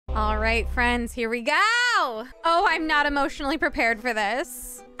All right, friends, here we go. Oh, I'm not emotionally prepared for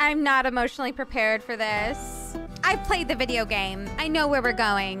this. I'm not emotionally prepared for this. I've played the video game. I know where we're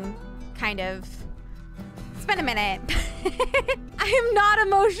going, kind of. It's been a minute. I am not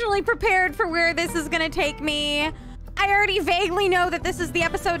emotionally prepared for where this is gonna take me. I already vaguely know that this is the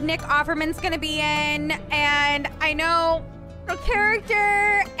episode Nick Offerman's gonna be in, and I know a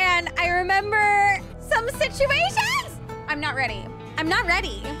character, and I remember some situations. I'm not ready. I'm not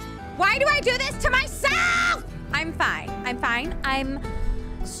ready. Why do I do this to myself? I'm fine. I'm fine. I'm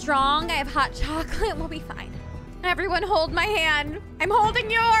strong. I have hot chocolate. We'll be fine. Everyone hold my hand. I'm holding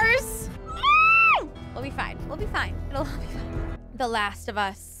yours. We'll be fine. We'll be fine. It'll all be fine. The Last of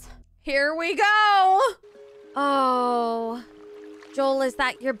Us. Here we go. Oh. Joel, is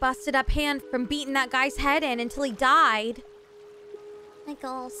that your busted up hand from beating that guy's head in until he died? Like a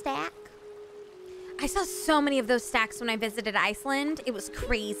little stack? I saw so many of those stacks when I visited Iceland. It was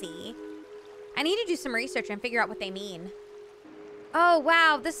crazy. I need to do some research and figure out what they mean. Oh,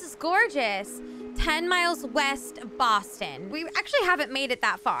 wow. This is gorgeous. 10 miles west of Boston. We actually haven't made it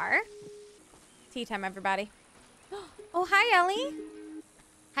that far. Tea time, everybody. Oh, hi, Ellie.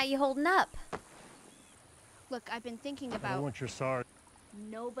 How you holding up? Look, I've been thinking about... I want your sorry.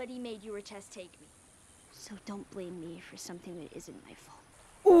 Nobody made you or Tess take me. So don't blame me for something that isn't my fault.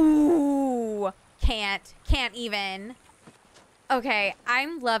 Ooh. Can't even. Okay,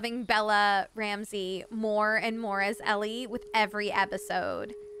 I'm loving Bella Ramsey more and more as Ellie with every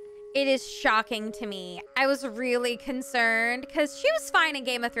episode. It is shocking to me. I was really concerned because she was fine in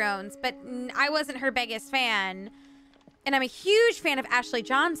Game of Thrones, but I wasn't her biggest fan. And I'm a huge fan of Ashley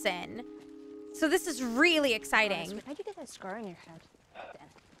Johnson. So this is really exciting. How'd you get that scar on your head then?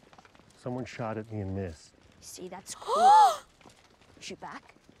 Someone shot at me and missed. See, that's cool. Shoot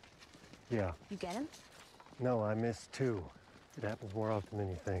back? Yeah. You get him? No, I missed too. It happens more often than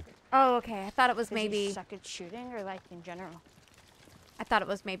you think. Oh, okay. I thought it was 'Cause maybe... you suck at shooting or like in general? I thought it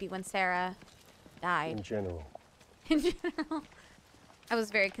was maybe when Sarah died. In general. In general. I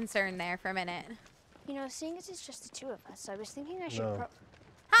was very concerned there for a minute. You know, seeing as it's just the two of us, I was thinking I should No.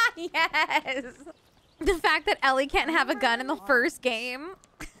 Ah, yes! The fact that Ellie can't have a gun in the first game.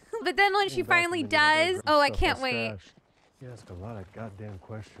 But then when she finally does... Oh, I can't wait. You ask a lot of goddamn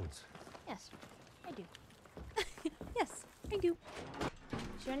questions. Yes, I do. Yes, I do.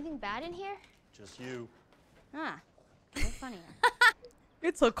 Is there anything bad in here? Just you. Ah, you're funnier.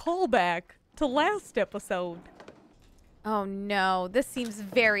 It's a callback to last episode. Oh no, this seems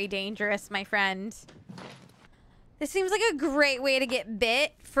very dangerous, my friend. This seems like a great way to get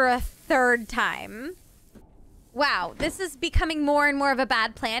bit for a third time. Wow, this is becoming more and more of a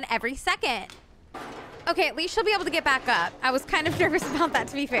bad plan every second. Okay, at least she'll be able to get back up. I was kind of nervous about that,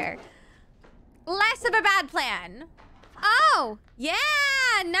 to be fair. Less of a bad plan. Oh, yeah,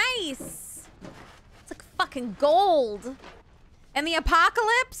 nice. It's like fucking gold. And the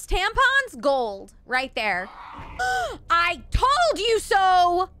apocalypse, tampons, gold. Right there. I told you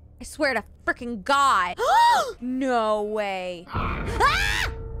so! I swear to freaking God. No way.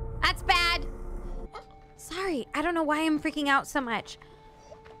 Ah! That's bad. Sorry, I don't know why I'm freaking out so much.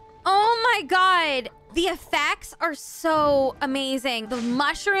 Oh my God. The effects are so amazing. The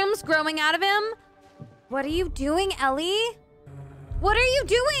mushrooms growing out of him. What are you doing, Ellie? What are you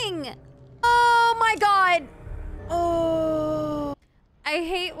doing? Oh my God. Oh. I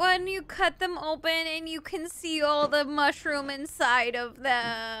hate when you cut them open and you can see all the mushroom inside of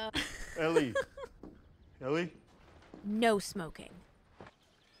them. Ellie. Ellie? No smoking.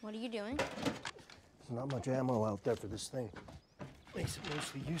 What are you doing? There's not much ammo out there for this thing. Makes it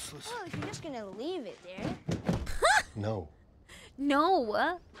mostly useless. Well, if you're just gonna leave it there. No.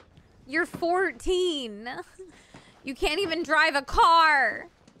 No. You're 14. You can't even drive a car.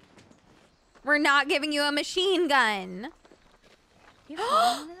 We're not giving you a machine gun. You have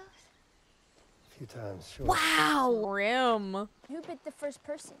one of those? A few times, sure. Wow. Grim. Who bit the first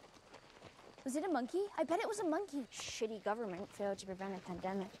person? Was it a monkey? I bet it was a monkey. Shitty government failed to prevent a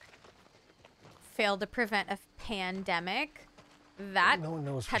pandemic. Failed to prevent a pandemic. That No one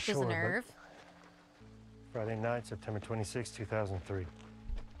knows for touches sure, a nerve. Friday night, September 26, 2003.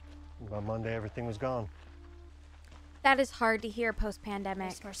 By Monday, everything was gone. That is hard to hear post-pandemic.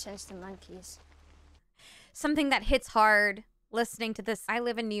 Makes more sense than monkeys. Something that hits hard listening to this. I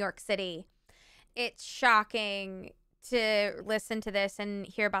live in New York City. It's shocking to listen to this and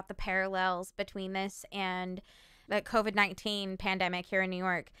hear about the parallels between this and the COVID-19 pandemic here in New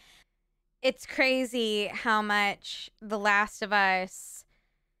York. It's crazy how much The Last of Us,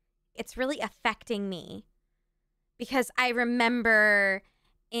 it's really affecting me. Because I remember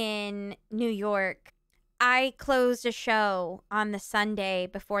in New York, I closed a show on the Sunday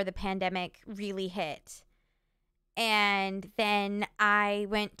before the pandemic really hit. And then I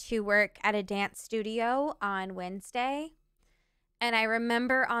went to work at a dance studio on Wednesday. And I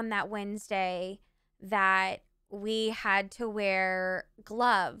remember on that Wednesday that we had to wear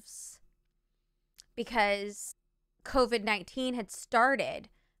gloves because COVID-19 had started,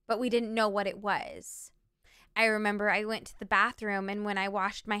 but we didn't know what it was. I remember I went to the bathroom, and when I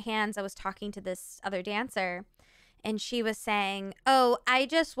washed my hands, I was talking to this other dancer, and she was saying, oh, I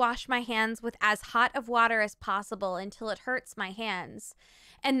just wash my hands with as hot of water as possible until it hurts my hands.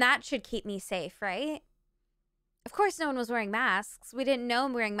 And that should keep me safe, right? Of course, no one was wearing masks. We didn't know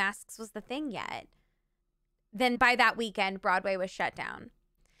wearing masks was the thing yet. Then by that weekend, Broadway was shut down.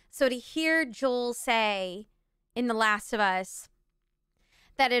 So to hear Joel say in The Last of Us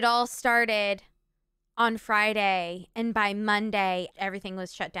that it all started on Friday and by Monday, everything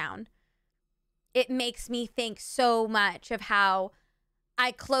was shut down. It makes me think so much of how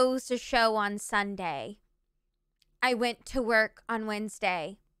I closed a show on Sunday. I went to work on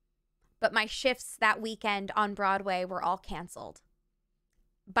Wednesday, but my shifts that weekend on Broadway were all canceled.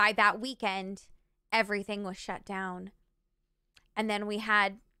 By that weekend, everything was shut down. And then we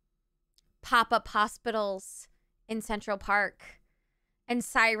had pop-up hospitals in Central Park and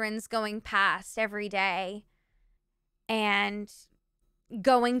sirens going past every day. And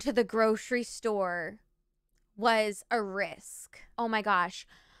going to the grocery store was a risk. Oh my gosh.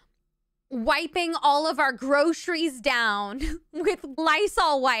 Wiping all of our groceries down with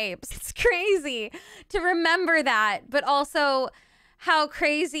Lysol wipes. It's crazy to remember that, but also how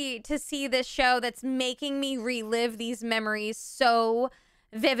crazy to see this show that's making me relive these memories so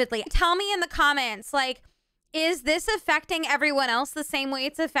vividly. Tell me in the comments, like, is this affecting everyone else the same way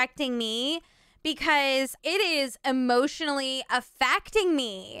it's affecting me? Because it is emotionally affecting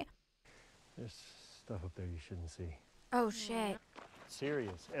me. There's stuff up there you shouldn't see. Oh, shit.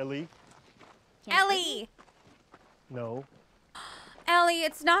 Serious. Ellie? Ellie! No. Ellie,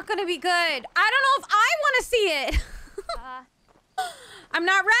 it's not going to be good. I don't know if I want to see it. I'm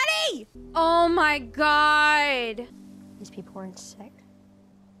not ready. Oh, my God. These people weren't sick.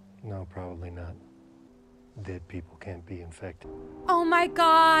 No, probably not. Dead people can't be infected. Oh my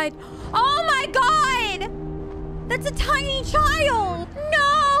God. Oh my God. That's a tiny child.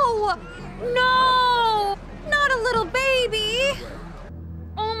 No. No. Not a little baby.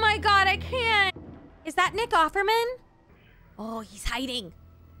 Oh my God, I can't. Is that Nick Offerman? Oh, he's hiding.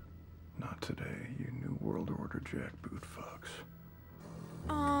 Not today, you New World Order jackboot fucks.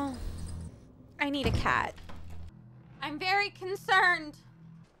 Oh, I need a cat. I'm very concerned.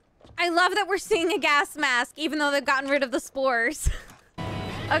 I love that we're seeing a gas mask, even though they've gotten rid of the spores.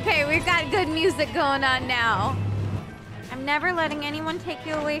 Okay, we've got good music going on now. I'm never letting anyone take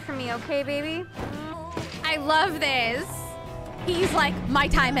you away from me, okay, baby? I love this. He's like, my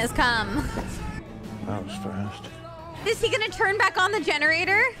time has come. That was fast. Is he gonna turn back on the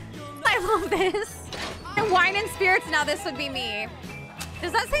generator? I love this. And wine and spirits, now this would be me.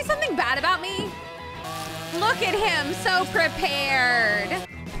 Does that say something bad about me? Look at him, so prepared.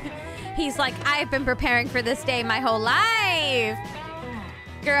 He's like, I've been preparing for this day my whole life.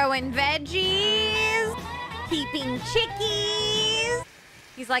 Growing veggies, keeping chickies.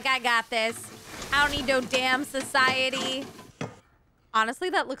 He's like, I got this. I don't need no damn society. Honestly,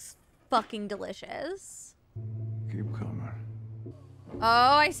 that looks fucking delicious. Keep coming.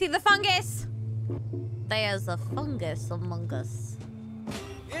 Oh, I see the fungus. There's a fungus among us.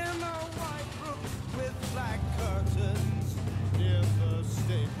 In a white room with black curtains near the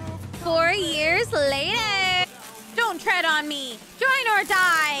state roof. 4 years later. Don't tread on me. Join or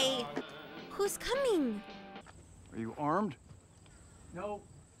die. Who's coming? Are you armed? No.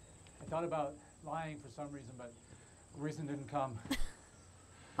 I thought about lying for some reason, but the reason didn't come.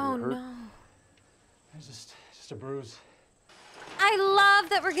 Oh hurt? no. It's just a bruise. I love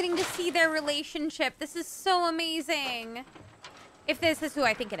that we're getting to see their relationship. This is so amazing. If this is who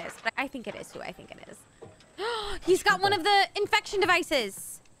I think it is, but I think it is who I think it is. He's got one of the infection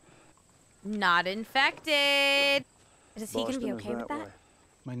devices. Not infected. Is he gonna be okay with that?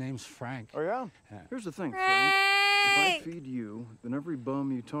 My name's Frank. Oh, yeah? Yeah. Here's the thing, Frank. If I Frank! feed you, then every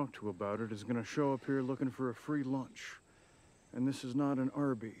bum you talk to about it is gonna show up here looking for a free lunch. And this is not an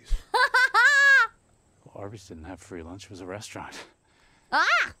Arby's. Well, Arby's didn't have free lunch. It was a restaurant.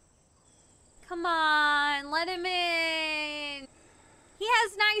 Ah! Come on, let him in. He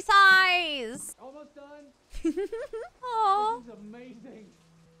has nice eyes. Almost done. Oh. This is amazing.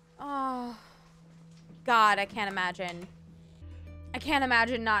 Oh. God, I can't imagine. I can't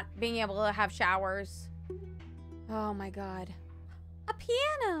imagine not being able to have showers. Oh my God. A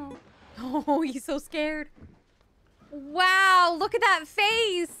piano. Oh, he's so scared. Wow, look at that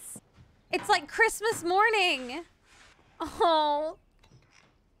face. It's like Christmas morning. Oh.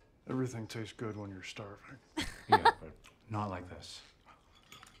 Everything tastes good when you're starving. Yeah, but not like this.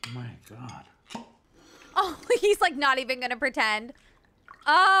 My God. Oh, he's like not even gonna pretend.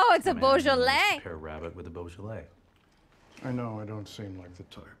 Oh, it's a Beaujolais. Pair rabbit with a Beaujolais. I know I don't seem like the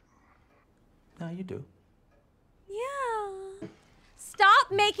type. No, you do. Yeah.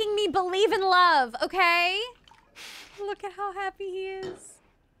 Stop making me believe in love, okay? Look at how happy he is.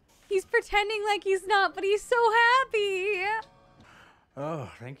 He's pretending like he's not, but he's so happy.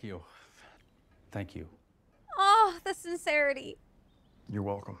 Oh, thank you. Thank you. Oh, the sincerity. You're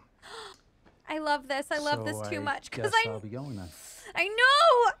welcome. I love this. I love this too much because I'll be going then. I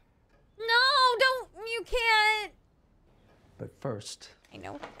know. No, don't. You can't. But first, I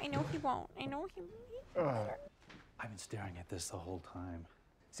know he won't. I know he. I've been staring at this the whole time.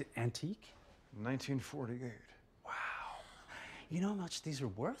 Is it antique? 1948. Wow. You know how much these are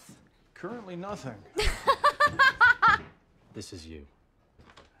worth? Currently nothing. This is you.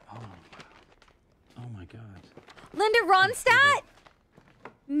 Oh. Oh my God. Linda Ronstadt?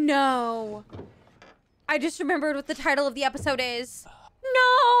 No. I just remembered what the title of the episode is.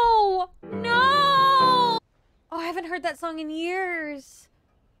 No! No! Oh, I haven't heard that song in years.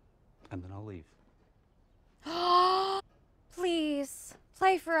 And then I'll leave. Please,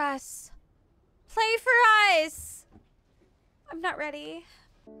 play for us. Play for us. I'm not ready.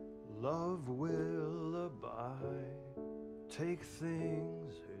 Love will abide, take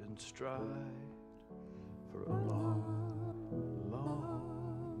things in stride for a long,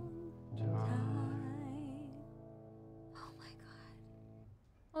 long time. Oh my God.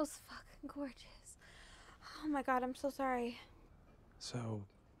 That was fucking gorgeous. Oh my God, I'm so sorry. So,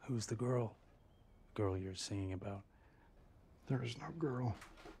 who's the girl? Girl you're singing about? There is no girl.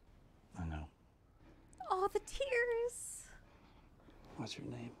 I know. Oh, the tears. What's your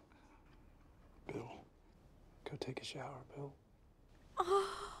name? Bill. Go take a shower, Bill. Oh.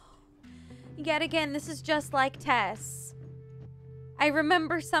 Yet again, this is just like Tess. I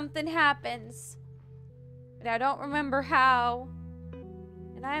remember something happens, but I don't remember how.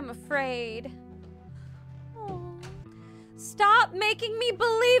 And I am afraid. Oh. Stop making me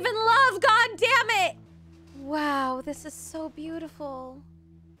believe in love, god damn it! Wow, this is so beautiful.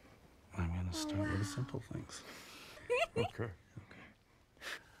 I'm gonna start with the simple things. Okay.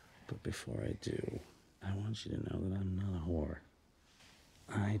 But before I do, I want you to know that I'm not a whore.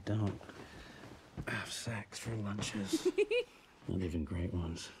 I don't have sex for lunches. Not even great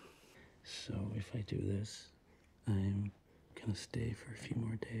ones. So if I do this, I'm gonna stay for a few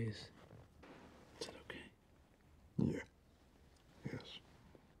more days. Is that okay? Yeah. Yes.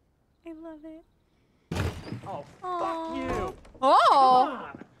 I love it. Oh, Fuck you. Oh!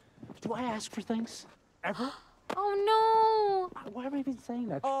 Do I ask for things? Ever? Oh Why am I even saying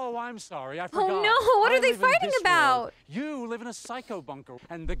that? Oh, I'm sorry. I forgot. no! What I are they live in fighting this about? world. You live in a psycho bunker,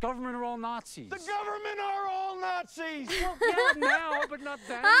 and the government are all Nazis. The government are all Nazis! Well, yeah, now, but not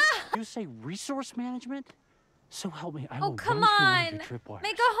then. You say resource management? So help me, I Oh, will come run through one of on! your tripwires.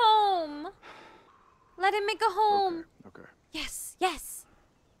 Make a home! Let him make a home! Okay. Yes, yes!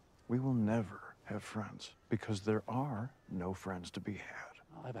 We will never have friends because there are no friends to be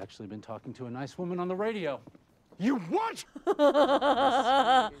had. I've actually been talking to a nice woman on the radio. You what?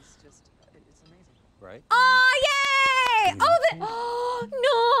 Right? Oh, yay! Oh,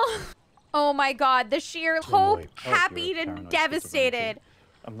 no! Oh my God, the sheer hope, wait. happy, you're and paranoid devastated.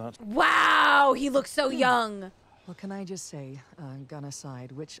 I'm not. Wow, he looks so young. Well, can I just say, gun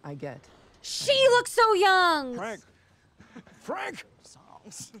aside, which I get. She looks so young. Frank! Frank!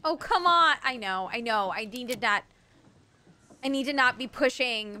 Oh, come on. I know. I need to not be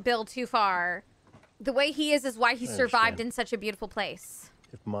pushing Bill too far. The way he is why he survived in such a beautiful place.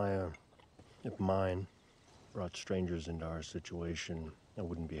 If mine brought strangers into our situation, I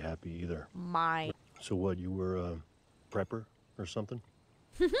wouldn't be happy either. Mine. So what, you were a prepper or something?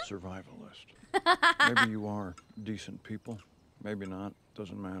 Survivalist. Maybe you are decent people. Maybe not.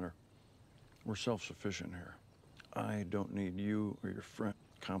 Doesn't matter. We're self-sufficient here. I don't need you or your friend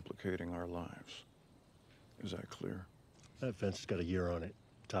complicating our lives. Is that clear? That fence has got a year on it,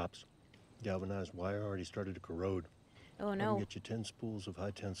 tops. Galvanized wire already started to corrode. Oh I can no. get you 10 spools of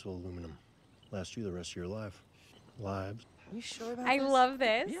high tensile aluminum. Last you the rest of your life. Lives. Are you sure about I this? love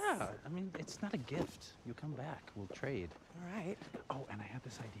this. Yeah, I mean, it's not a gift. You come back, we'll trade. All right. Oh, and I had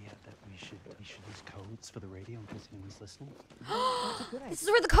this idea that we should use codes for the radio in case anyone's listening. This is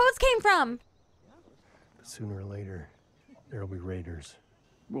where the codes came from. But sooner or later, there'll be raiders.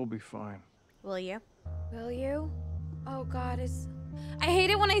 We'll be fine. Will you? Will you? Oh God, is I hate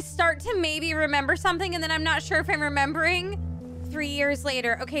it when I start to maybe remember something and then I'm not sure if I'm remembering. 3 years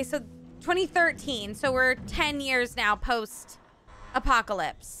later. Okay, so 2013. So we're 10 years now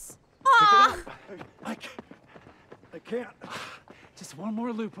post-apocalypse. Aw! I can't. Just one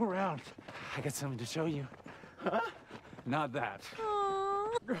more loop around. I got something to show you. Huh? Not that. Aw.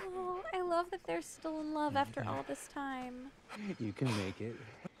 Oh, I love that they're still in love after all this time. You can make it.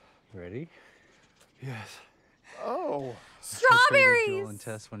 Ready? Yes. Oh. Strawberries! Joel and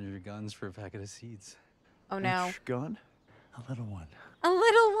test one of your guns for a packet of seeds. Oh no. Which gun? A little one. A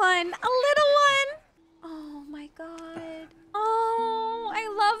little one. A little one. Oh my god. Oh, I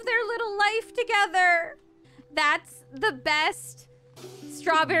love their little life together. That's the best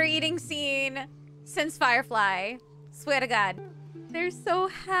strawberry eating scene since Firefly. Swear to God. They're so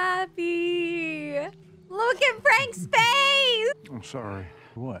happy. Look at Frank's face. I'm sorry.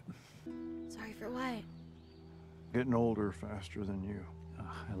 What? Sorry for what? Getting older faster than you.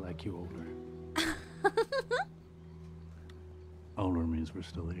 I like you older. Older means we're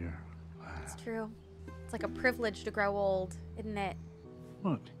still here. It's true. It's like a privilege to grow old, isn't it?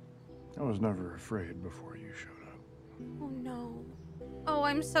 What? I was never afraid before you showed up. Oh no. Oh,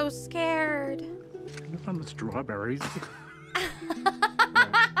 I'm so scared. On the strawberries.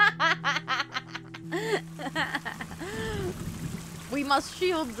 We must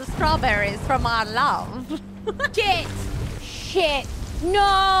shield the strawberries from our love. Shit! Shit!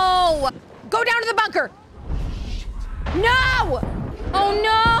 No! Go down to the bunker! No! Oh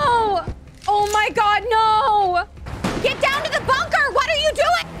no! Oh my god, no! Get down to the bunker! What are you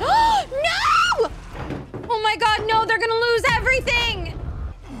doing? No! Oh my god, no, they're gonna lose everything!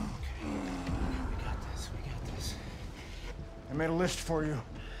 We got this. I made a list for you.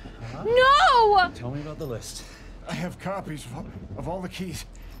 No! Tell me about the list. I have copies of all the keys.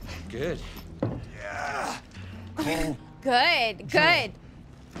 Good. Yeah. Cole, Good, good.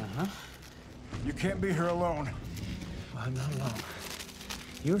 Uh-huh. you can't be here alone. I'm not alone.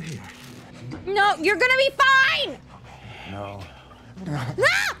 You're here. No, you're gonna be fine! No. Ah!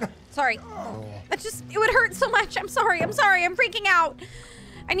 Sorry. It would hurt so much. I'm sorry, I'm freaking out.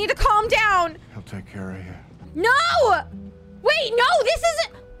 I need to calm down. He'll take care of you. No! Wait, no, this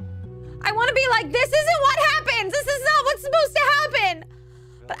isn't... I want to be like, this isn't what happens. This is not what's supposed to happen.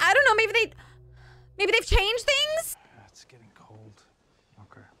 But I don't know, maybe they've changed things? It's getting cold.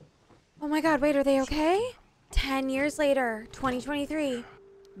 Okay. Oh my god, wait, are they okay? 10 years later, 2023.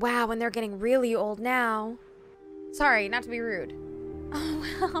 Wow, and they're getting really old now. Sorry, not to be rude. Oh,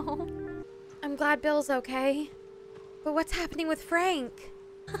 wow. I'm glad Bill's okay. But what's happening with Frank?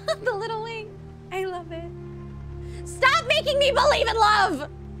 The little wing. I love it. Stop making me believe in love!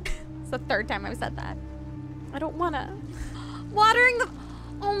 It's the third time I've said that. I don't wanna. Watering the...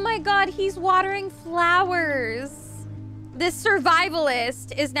 Oh my god, he's watering flowers. This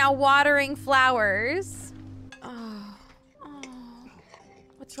survivalist is now watering flowers. Oh.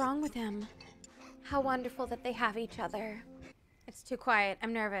 What's wrong with him? How wonderful that they have each other. It's too quiet.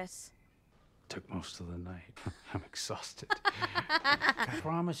 I'm nervous. Took most of the night. I'm exhausted. I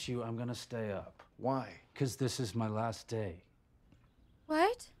promise you I'm gonna stay up. Why? Because this is my last day.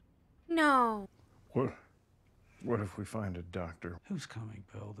 What? No. What if we find a doctor? Who's coming,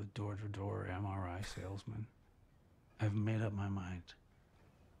 Bill? The door-to-door MRI salesman? I've made up my mind.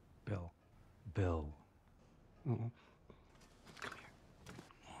 Bill. Come here.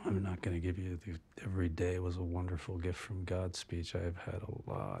 I'm not going to give you the every day was a wonderful gift from God speech. I've had a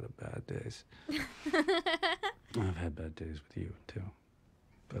lot of bad days. I've had bad days with you, too.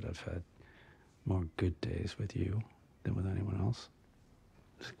 But I've had more good days with you than with anyone else.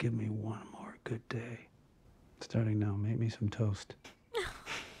 Just give me one more good day. Starting now, make me some toast.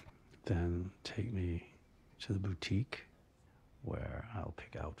 Then take me to the boutique where I'll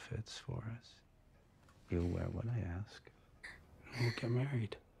pick outfits for us. You'll wear what I ask. We'll get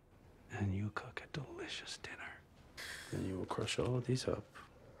married. And you cook a delicious dinner. Then you will crush all of these up,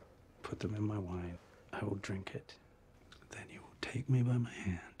 put them in my wine. I will drink it. Then you will take me by my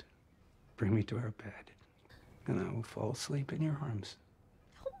hand, bring me to our bed, and I will fall asleep in your arms.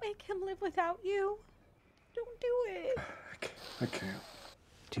 Don't make him live without you. Don't do it. I can't.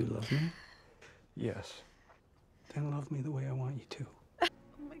 Do you love me? Yes. Then love me the way I want you to. Oh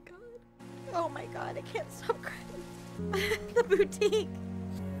my god. Oh my god, I can't stop crying. The boutique.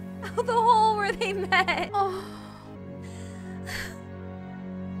 Oh, the hole where they met. Oh.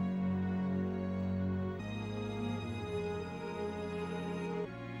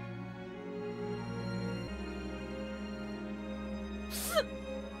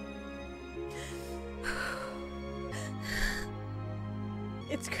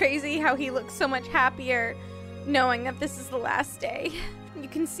 It's crazy how he looks so much happier knowing that this is the last day. You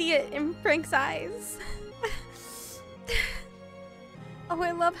can see it in Frank's eyes. Oh,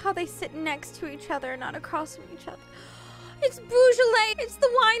 I love how they sit next to each other, not across from each other. It's Beaujolais. It's the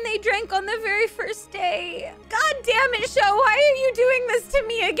wine they drank on the very first day. God damn it, show. Why are you doing this to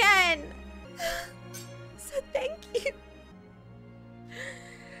me again? So thank you.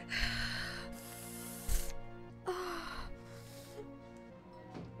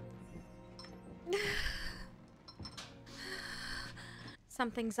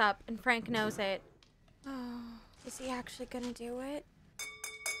 Something's up, and Frank knows it. Oh, is he actually gonna do it?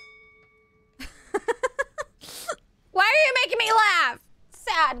 Why are you making me laugh?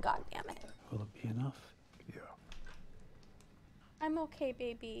 Sad, goddammit. Will it be enough? Yeah. I'm okay,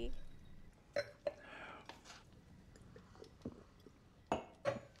 baby.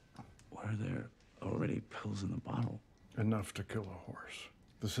 Why are there already pills in the bottle? Enough to kill a horse.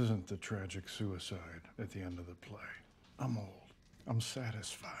 This isn't the tragic suicide at the end of the play. I'm old. I'm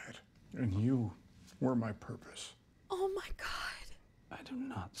satisfied. And you were my purpose. Oh my God. I do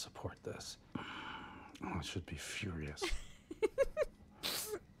not support this. I should be furious.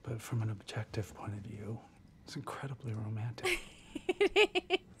 But from an objective point of view, it's incredibly romantic.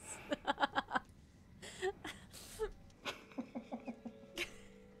 It is.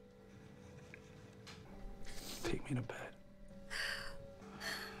 Take me to bed.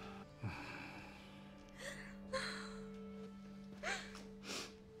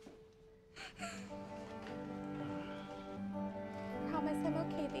 Promise I'm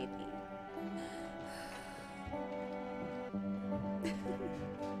okay, baby.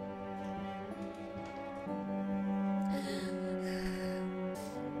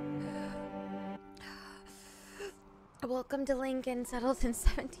 Welcome to Lincoln, settled in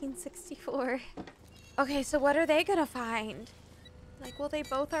 1764. Okay, so what are they gonna find? Like, will they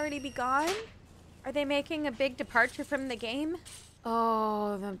both already be gone? Are they making a big departure from the game?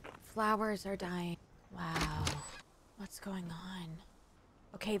 Oh, the flowers are dying. Wow. What's going on?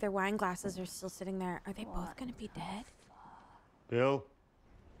 Okay, their wine glasses are still sitting there. Are they both gonna be dead? Bill?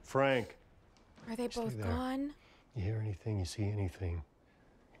 Frank? Are they both there. gone? You hear anything, you see anything,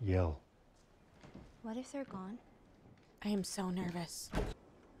 yell. What if they're gone? I am so nervous.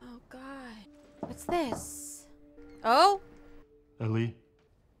 Oh, God. What's this? Oh? Ali?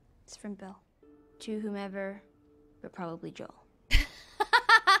 It's from Bill. To whomever, but probably Joel.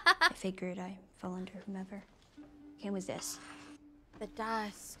 I figured I fell under whomever. Came with this. The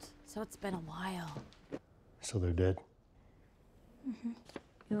dust. So it's been a while. So they're dead?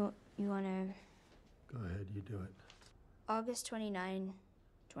 You wanna... Go ahead, you do it. August 29,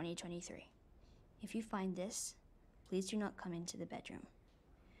 2023. If you find this, please do not come into the bedroom.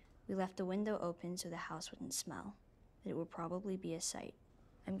 We left the window open so the house wouldn't smell, but it would probably be a sight.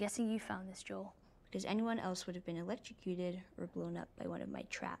 I'm guessing you found this, Joel, because anyone else would have been electrocuted or blown up by one of my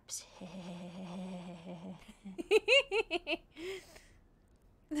traps.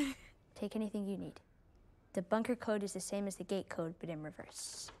 Take anything you need. The bunker code is the same as the gate code, but in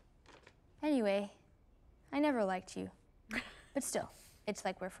reverse. Anyway, I never liked you, but still, it's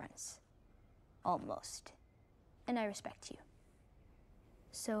like we're friends. Almost. And I respect you.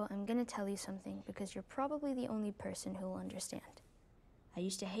 So I'm gonna tell you something because you're probably the only person who'll understand. I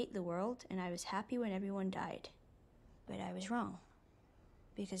used to hate the world and I was happy when everyone died. But I was wrong.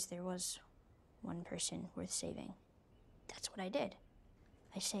 Because there was one person worth saving. That's what I did.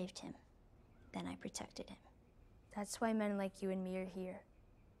 I saved him. Then I protected him. That's why men like you and me are here.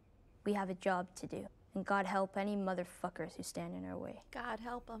 We have a job to do. And God help any motherfuckers who stand in our way. God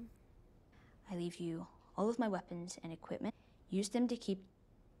help them. I leave you all of my weapons and equipment. Use them to keep...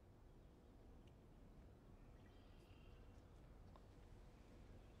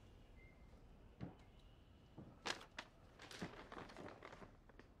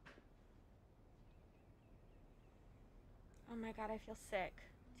 Oh my God, I feel sick.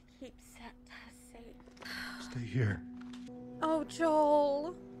 To keep Tess safe. Stay here. Oh,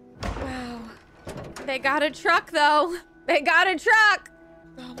 Joel. Wow. They got a truck, though. They got a truck.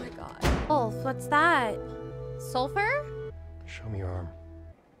 Oh my God. Wolf, what's that? Sulfur? Show me your arm.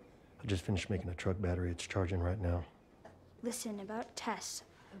 I just finished making a truck battery. It's charging right now. Listen, about Tess.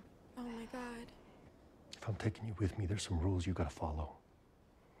 Oh my God. If I'm taking you with me, there's some rules you gotta follow.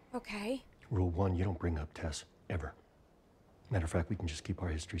 Okay. Rule 1, you don't bring up Tess, ever. Matter of fact, we can just keep our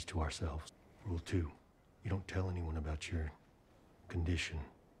histories to ourselves. Rule 2, you don't tell anyone about your condition.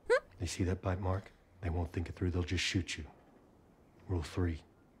 They see that bite mark, they won't think it through, they'll just shoot you. Rule 3,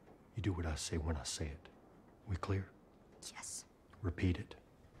 you do what I say when I say it. We clear? Yes. Repeat it.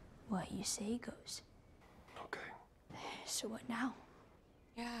 What you say goes. Okay. So what now?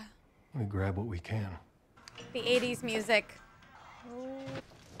 Yeah. We grab what we can. The 80s music.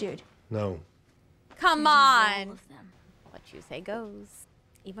 Dude. No. Come on. What you say goes.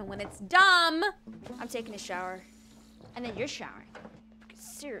 Even when it's dumb. I'm taking a shower. And then you're showering.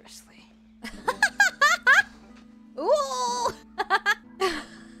 Seriously. Ooh.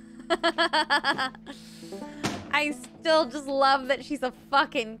 I still just love that she's a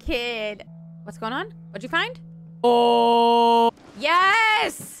fucking kid. What's going on? What'd you find? Oh.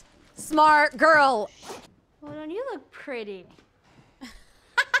 Yes. Smart girl. Well, don't you look pretty?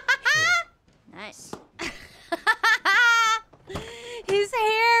 Nice. His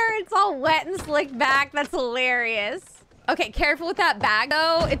hair, it's all wet and slicked back. That's hilarious. Okay, careful with that bag,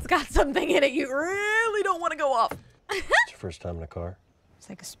 though. It's got something in it you really don't want to go off. It's your first time in a car? It's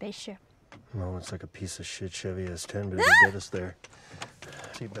like a spaceship. No, it's like a piece of shit Chevy S10, but it'll get us there.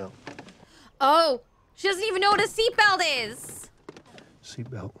 Seatbelt. Oh, she doesn't even know what a seatbelt is.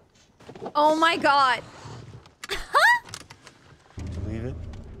 Seatbelt. Oh my God. Did you leave it?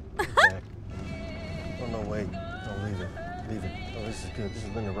 Back. Oh, no, wait. No, leave it. Leave it. Oh, this is good. This is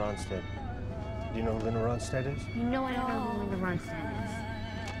Linda Ronstadt. Do you know who Linda Ronstadt is? You know I don't know who Linda Ronstadt is.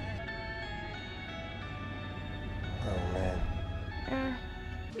 Oh, man.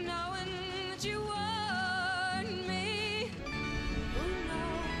 Knowing that you want me, who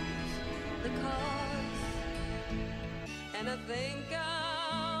knows the cause? And I think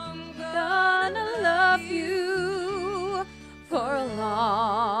I'm Gonna love you for a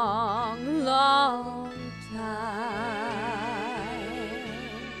long, long time.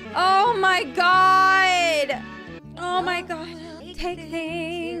 Oh my God. Oh my God. Take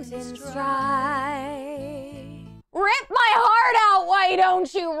things in stride. Rip my heart out, why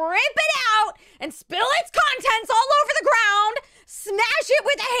don't you? Rip it out and spill its contents all over the ground. Smash it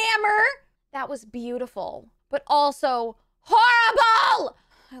with a hammer. That was beautiful, but also horrible.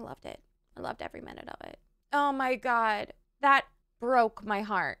 I loved it. I loved every minute of it. Oh my God. That broke my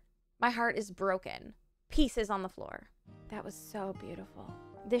heart. My heart is broken. Pieces on the floor. That was so beautiful.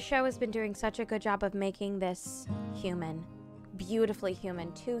 This show has been doing such a good job of making this human. Beautifully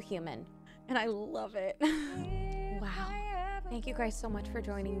human, too human. And I love it. Wow. Thank you guys so much for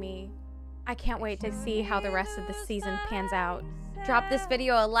joining me. I can't wait to see how the rest of the season pans out. Drop this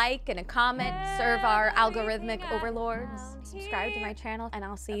video a like and a comment. Serve our algorithmic overlords. Subscribe to my channel, and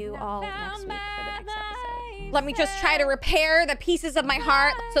I'll see you all next week for the next episode. Let me just try to repair the pieces of my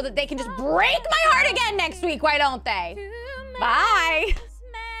heart so that they can just break my heart again next week, why don't they? Bye.